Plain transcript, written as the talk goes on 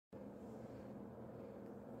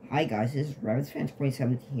Hi guys, this is RabbitsFans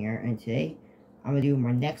 2017 here, and today I'm gonna do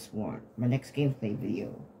my next gameplay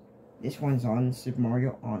video. This one's on Super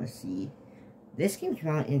Mario Odyssey. This game came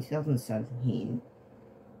out in 2017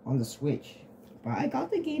 on the Switch, but I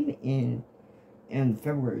got the game in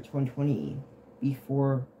February 2020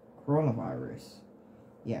 before coronavirus.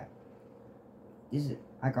 Yeah,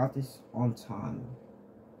 I got this on time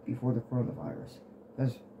before the coronavirus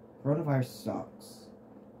because coronavirus sucks.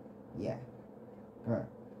 Yeah, but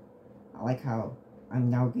I like how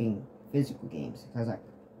I'm now getting physical games because I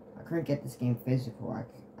couldn't get this game physical.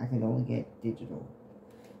 I can only get digital.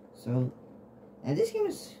 So, and this game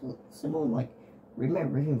is similar like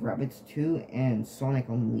Remember Rabbids 2 and Sonic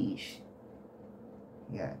Unleashed.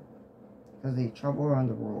 Yeah, because they travel around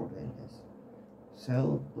the world in this.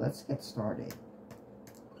 So let's get started.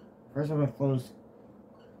 First I'm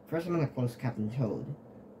gonna close Captain Toad.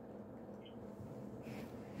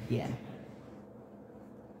 Yeah.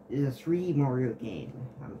 This is a 3D Mario game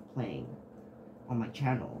I'm playing on my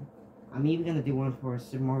channel. I'm even gonna do one for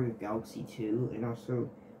Super Mario Galaxy 2 and also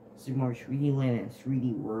Super Mario 3D Land and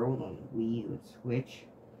 3D World on Wii and Switch.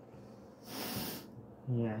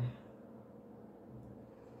 Yeah.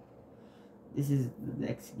 This is the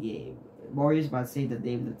next game. Mario's about to say the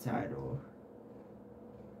name of the title.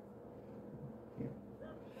 Yeah.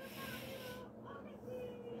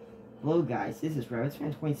 Hello guys, this is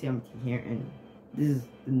RabbitsFans 2017 here, and this is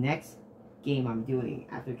the next game I'm doing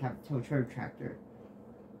after Captain Toad Treasure Tractor.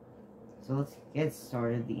 So let's get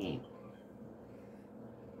started the game.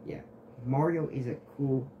 Yeah, Mario is a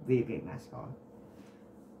cool video game mascot.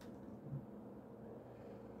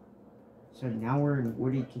 So now we're in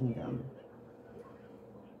Woody Kingdom.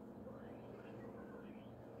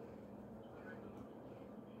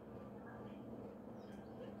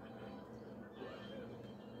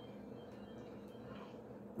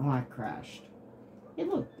 Oh, I crashed. Hey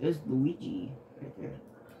look, there's Luigi right there.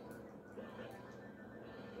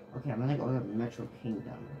 Okay, I'm gonna go to Metro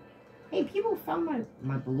Kingdom. Hey, people found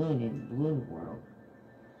my balloon in Balloon World.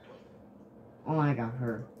 Oh, I got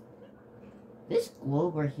her. This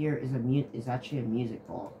globe right here is actually a music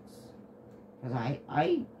box. Cause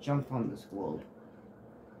I jumped on this globe.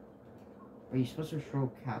 Are you supposed to throw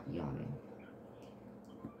Cappy on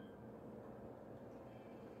it?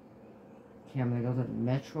 Okay, I'm gonna go to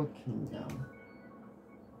Metro Kingdom.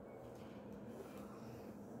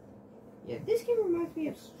 Yeah, this game reminds me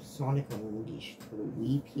of Sonic Unleashed for the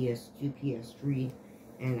Wii, PS2, PS3,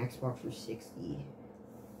 and Xbox 360.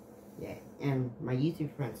 Yeah, and my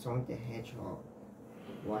YouTube friend Sonic the Hedgehog,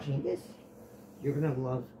 watching this, you're gonna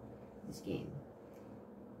love this game.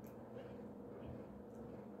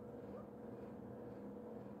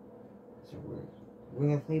 So we're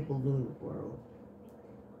gonna play Balloon World.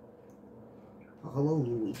 Oh, hello,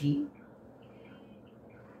 Luigi.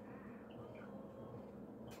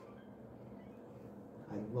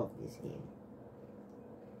 I love this game.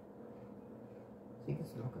 I think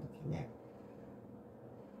it's not going to connect.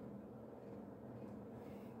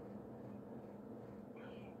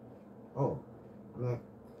 Oh,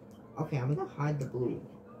 I'm gonna hide the balloon.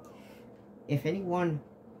 If anyone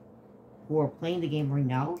who are playing the game right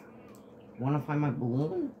now want to find my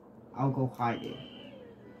balloon, I'll go hide it.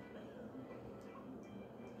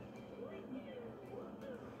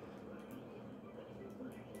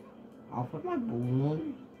 I'll put my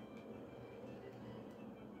balloon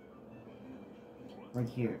right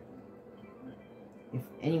here. If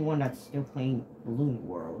anyone that's still playing Balloon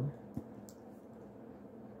World,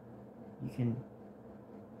 you can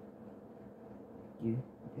do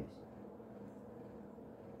this.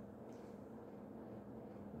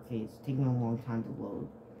 Okay, it's taking a long time to load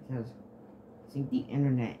because I think the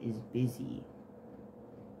internet is busy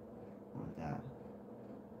on that.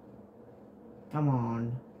 Come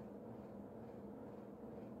on.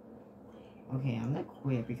 Okay, I'm gonna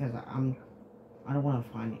quit because I don't want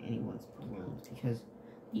to find anyone's balloons because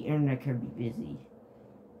the internet can be busy.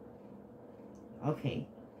 Okay.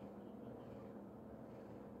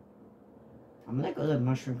 I'm gonna go to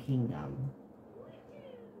Mushroom Kingdom.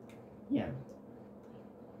 Yeah.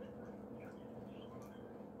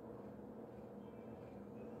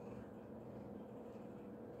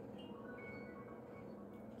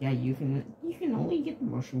 Yeah, you can only get the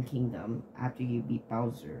Mushroom Kingdom after you beat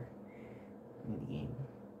Bowser in the game.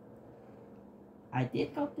 I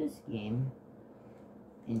did got this game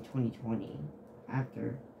in 2020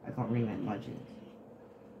 after I got Rayman Legends.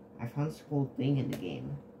 I found this cool thing in the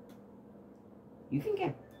game. You can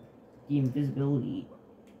get the invisibility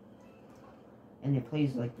and it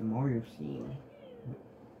plays like the Mario theme.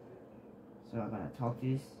 So I'm gonna talk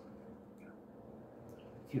to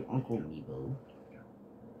Uncle Meebo.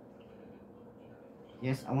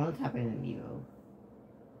 Yes, I want to tap in an amiibo.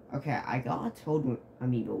 Okay, I got a Toad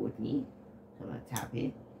amiibo with me, so I'm gonna tap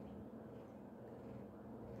it.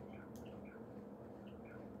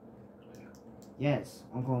 Yes,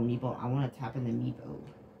 Uncle Amiibo, I want to tap an amiibo.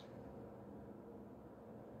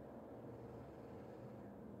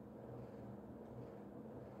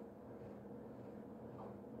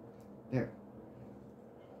 There.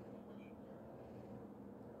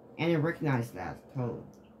 And it recognized that Toad.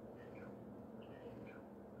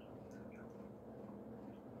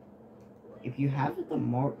 If you have the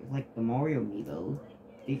Mario amiibo,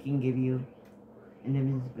 they can give you an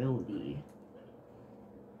invisibility.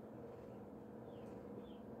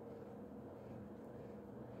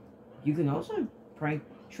 You can also prank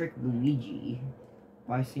trick Luigi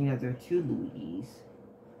by saying that there are two Luigis.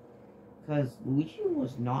 Because Luigi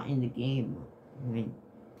was not in the game when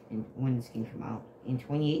this game came out. In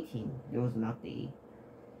 2018, there was an update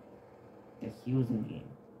that he was in the game.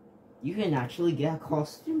 You can actually get a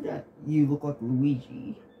costume that you look like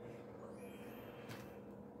Luigi.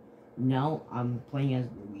 Now I'm playing as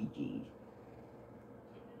Luigi.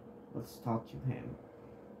 Let's talk to him.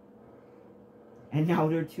 And now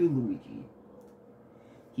there are two Luigi.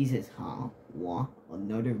 He says, huh? What?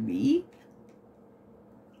 Another me?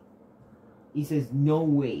 He says, no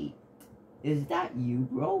wait. Is that you,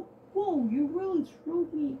 bro? Whoa, you really threw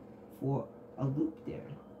me for a loop there.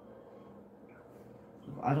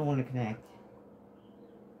 I don't want to connect.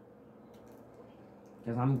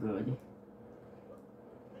 Because I'm good.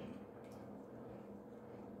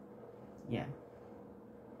 Yeah.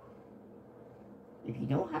 If you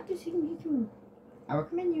don't have to see me through, I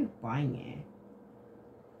recommend you buying it.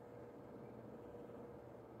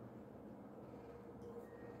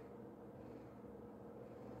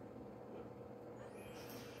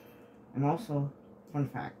 And also, fun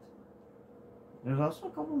fact, there's also a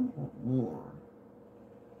couple more.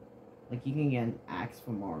 Like, you can get an axe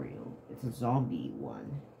for Mario. It's a zombie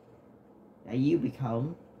one. That you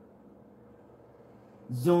become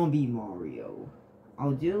Zombie Mario.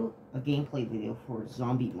 I'll do a gameplay video for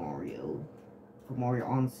Zombie Mario, for Mario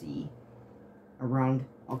Odyssey, around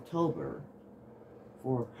October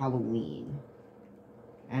for Halloween.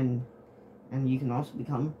 And you can also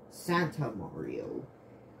become Santa Mario.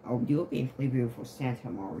 I'll do a gameplay video for Santa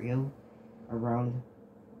Mario around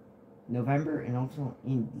November and also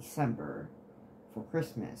in December for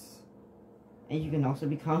Christmas. And you can also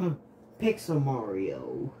become Pixel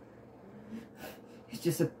Mario. It's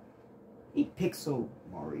just a pixel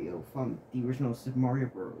Mario from the original Super Mario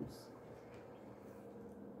Bros.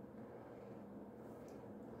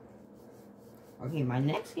 Okay, my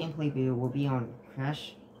next gameplay video will be on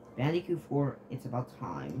Crash Bandicoot 4, It's About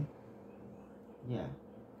Time. Yeah.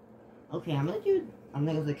 Okay, I'm gonna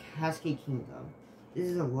go to the Cascade Kingdom. This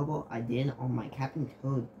is a level I did on my Captain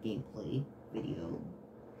Toad gameplay video.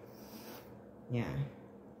 Yeah.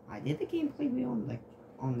 I did the gameplay video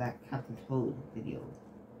on that Captain Toad video.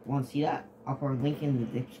 Want to see that? I'll put a link in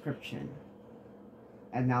the description.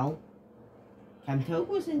 And now, Captain Toad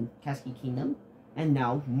was in Cascade Kingdom, and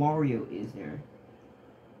now Mario is there.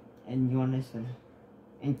 And you want to listen?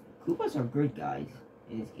 And Koopas are good guys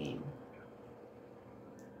in this game.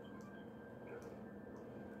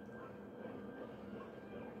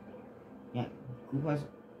 Yeah, Koopas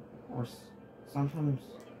are sometimes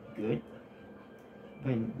good,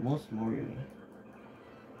 but in most Mario games.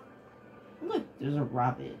 Look, there's a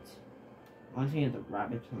rabbit. I'm thinking of the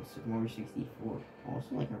rabbit from Super Mario 64. Also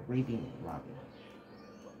like a raving rabbit.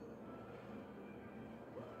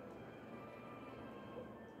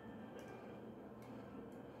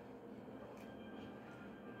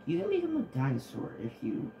 You can become a dinosaur if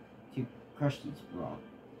you crush these rocks.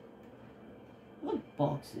 What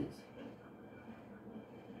boxes?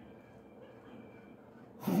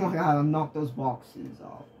 Oh my god, I'll knock those boxes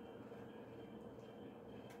off.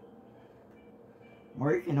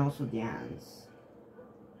 Mario can also dance.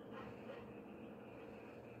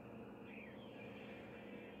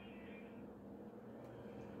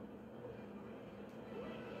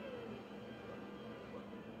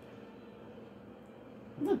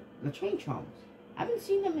 Look, the train chomps. I haven't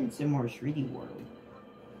seen them in Super Mario 3D World.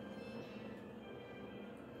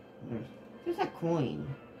 There's that coin.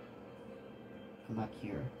 Come back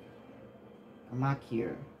here. Come back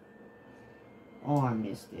here. Oh, I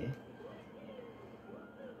missed it.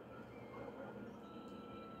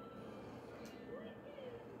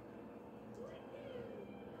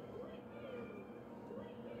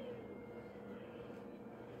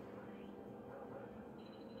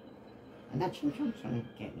 And that Chim Chomp's trying to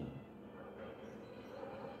get me.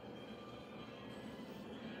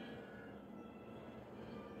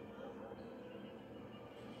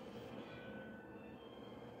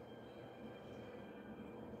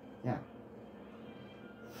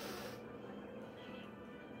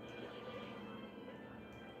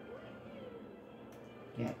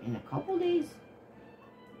 Yeah, in a couple days,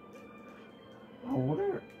 I'll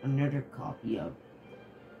order another copy of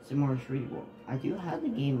Super Mario 3D World. I do have the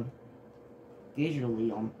game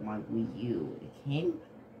digitally on my Wii U. It came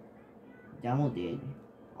downloaded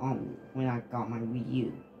when I got my Wii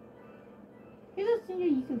U. Here's a thing that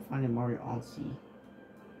you can find in Mario Odyssey.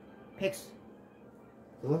 Pics.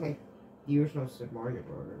 They look like the original Super Mario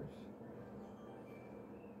Brothers.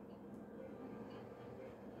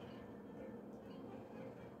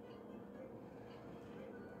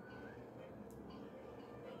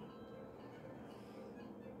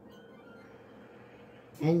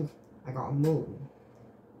 And I got a moon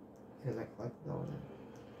because I collected all of them.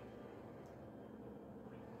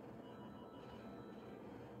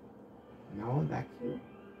 Now I'm back to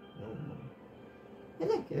no more. And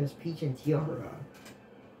look, there's Peach and Tiara.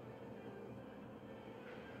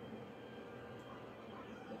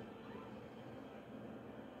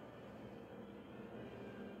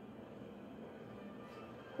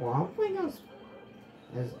 Well, I'm playing as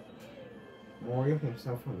Mario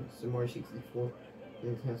himself from Super Mario 64,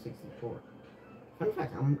 Nintendo 64. Fun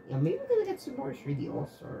fact, I'm maybe gonna get Super Mario 3D All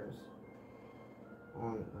Stars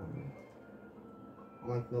on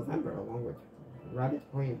like November, along with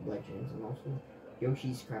Rabbit Point Legends and also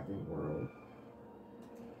Yoshi's Crafted World.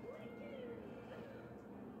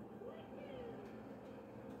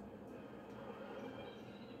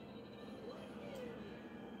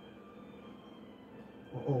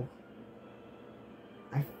 Uh-oh.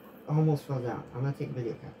 I almost fell down. I'm gonna take a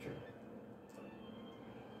video capture.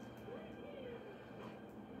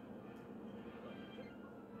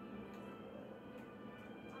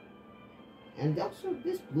 And also,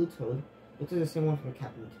 this Blue Toad looks like the same one from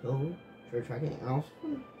Captain Toad, Treasure Tracking, and also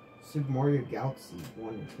from Super Mario Galaxy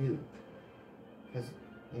 1 and 2. Because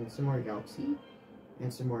in Super Mario Galaxy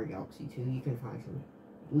and Super Mario Galaxy 2, you can find some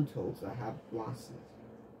Blue Toads that have glasses.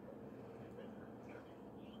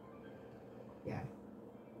 Yeah.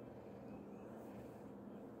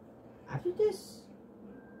 After this,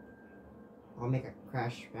 I'll make a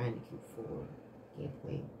Crash Bandicoot 4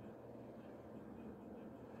 gameplay.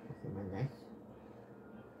 Okay, my next.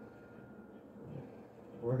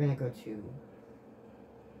 We're gonna go to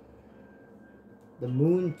the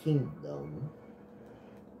Moon Kingdom.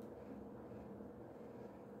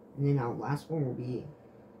 And then our last one will be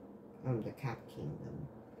the Cap Kingdom.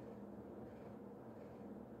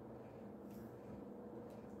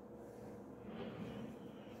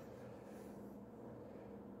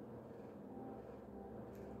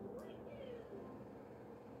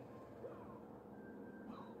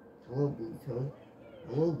 Hello, Blue Toad.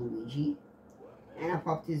 Hello, Luigi. And I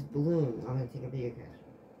popped his balloon. I'm gonna take a video capture.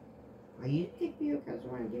 I used to take video capture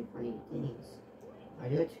when I do funny things. I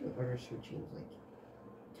do it to other searchings,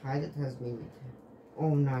 like Tie the Tasmanian.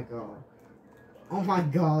 Oh my god. Oh my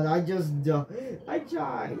god, I just died. I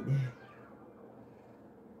died.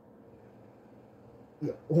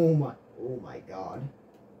 Yeah, oh my god.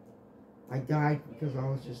 I died because I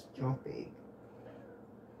was just jumping.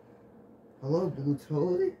 Hello, Blue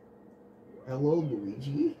Toad. Hello,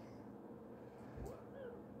 Luigi.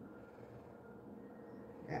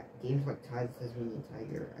 Yeah, games like Tie the Tasmanian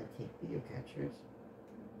Tiger, I take video captures.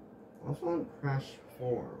 Also on Crash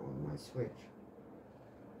 4 on my Switch.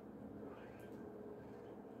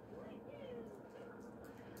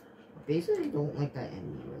 Basically, I don't like that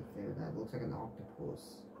enemy right there. That looks like an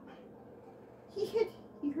octopus.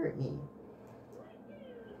 He hurt me.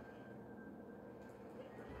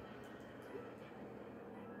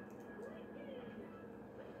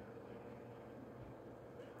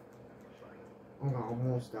 Oh, I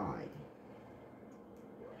almost died.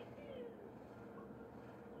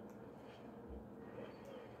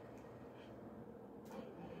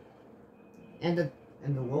 And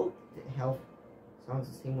the world health sounds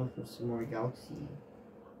the same one from Super Mario Galaxy.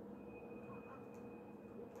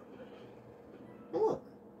 Oh, look.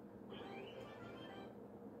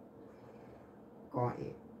 Got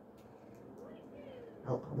it.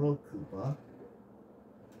 Oh, hello, Koopa.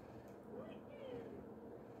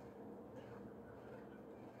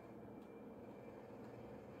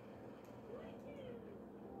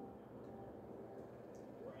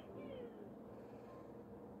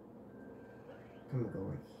 I'm gonna go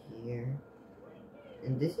right here.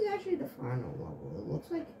 And this is actually the final level. It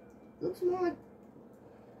looks more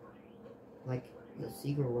like the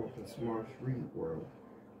secret world from Super Mario 3 World.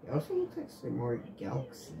 It also looks like Super Mario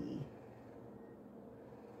Galaxy.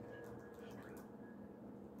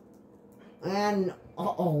 And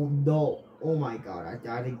oh no. Oh my god, I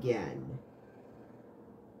died again.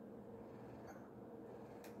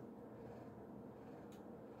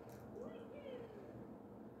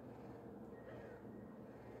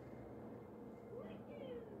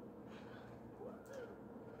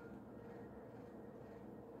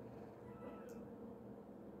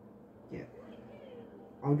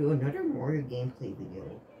 I'll do another Mario gameplay video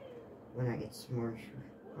when I get smart.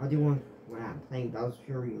 I'll do one when I'm playing Bowser's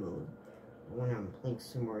Fury mode, or when I'm playing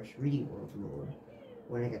Super Mario 3D World mode,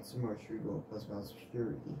 when I get Super Mario 3D World plus Bowser's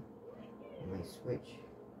Fury on my Switch.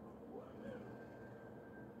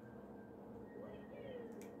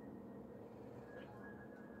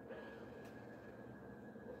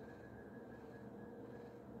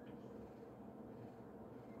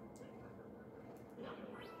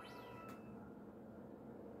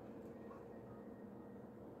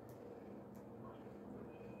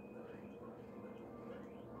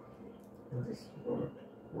 And this is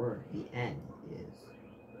where the end is.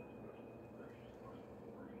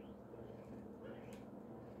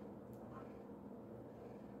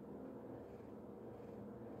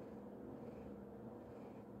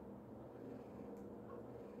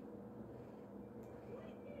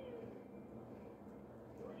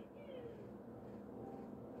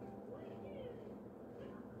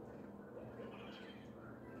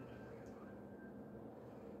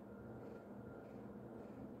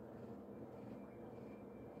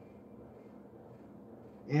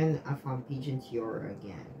 And I found Peach and Tiara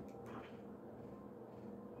again.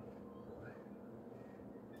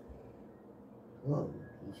 Hello,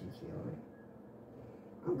 Peach and Tiara.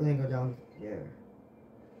 I'm gonna go down there.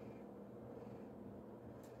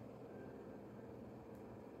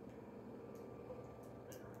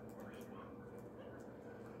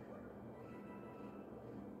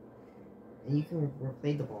 And you can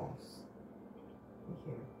replay the boss. Right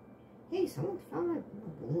here. Hey, someone found my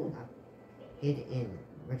balloon I hid in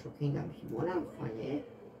Retro Kingdom. If you want to find it.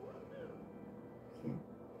 Okay.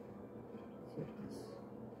 Let's see this.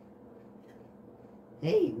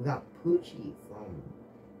 Hey, we got Poochie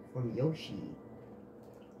from Yoshi.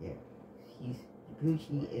 Yeah.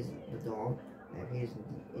 Poochie is the dog that appears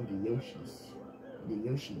in the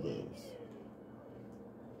Yoshi games.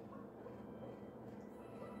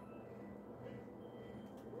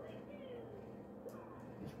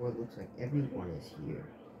 This world looks like everyone is here.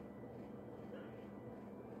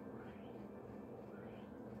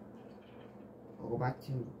 I'll go back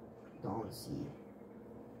to the Odyssey.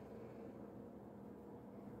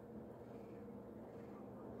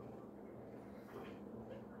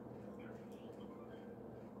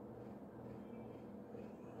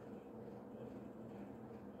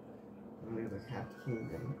 I'm gonna have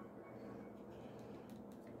Kingdom.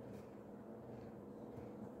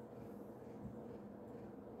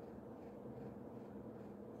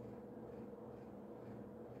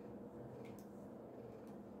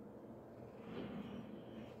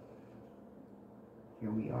 Here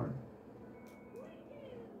we are.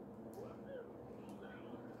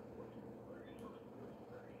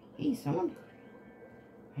 Hey, someone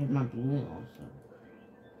had my balloon also.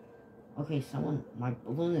 Okay, my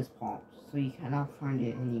balloon is popped, so you cannot find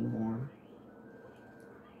it anymore.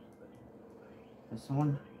 But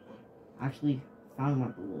someone actually found my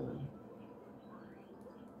balloon.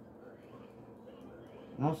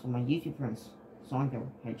 And also, my YouTube friends Sonic the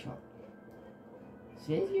Hedgehog.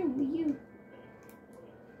 Since your Wii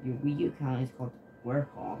U account is called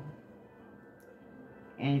Werehog,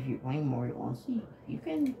 and if you're playing Mario Odyssey, you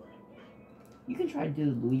can try to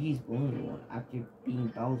do Luigi's balloon one after beating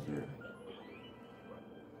Bowser,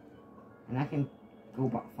 and I can go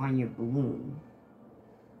find your balloon,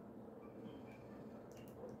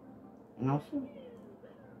 and also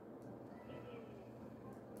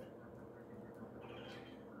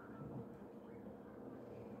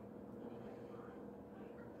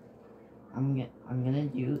I'm gonna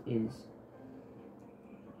do is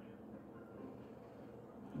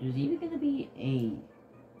there's even gonna be a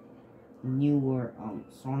newer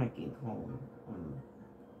Sonic game called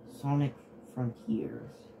Sonic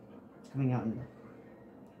Frontiers. It's coming out in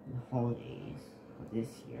the holidays of this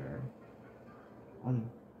year on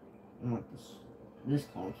like this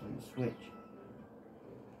console, the Switch.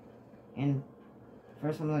 And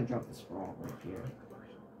first I'm gonna drop this frog right here.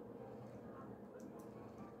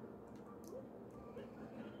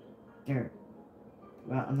 There.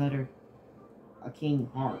 Well, a King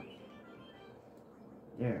Heart.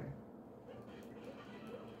 There.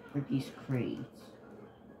 For these crates.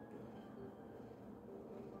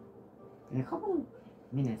 In a couple of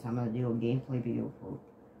minutes, I'm gonna do a gameplay video for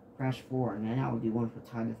Crash 4, and then I'll do one for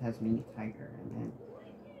Ty the Tasmanian Tiger, and then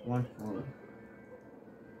one for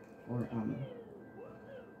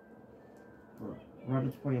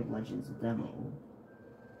Rabbids Party of Legends demo.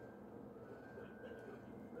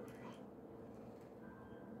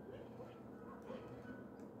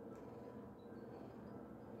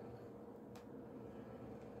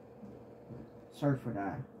 Sorry for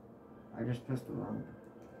that. I just pressed the home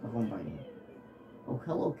button. Oh,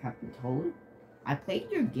 hello, Captain Toad. I played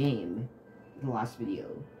your game in the last video.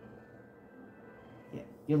 Yeah,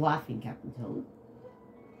 you're laughing, Captain Toad.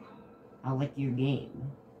 I like your game.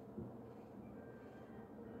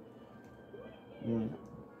 Oh,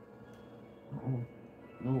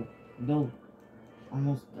 no.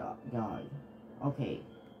 Almost died. Okay.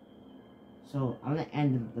 So, I'm gonna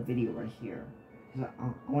end the video right here.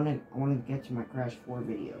 I wanna get to my Crash 4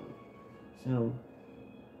 video. So,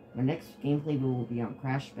 my next gameplay video will be on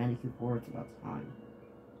Crash Bandicoot 4. It's about time.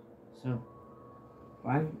 So,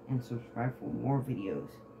 bye and subscribe for more videos.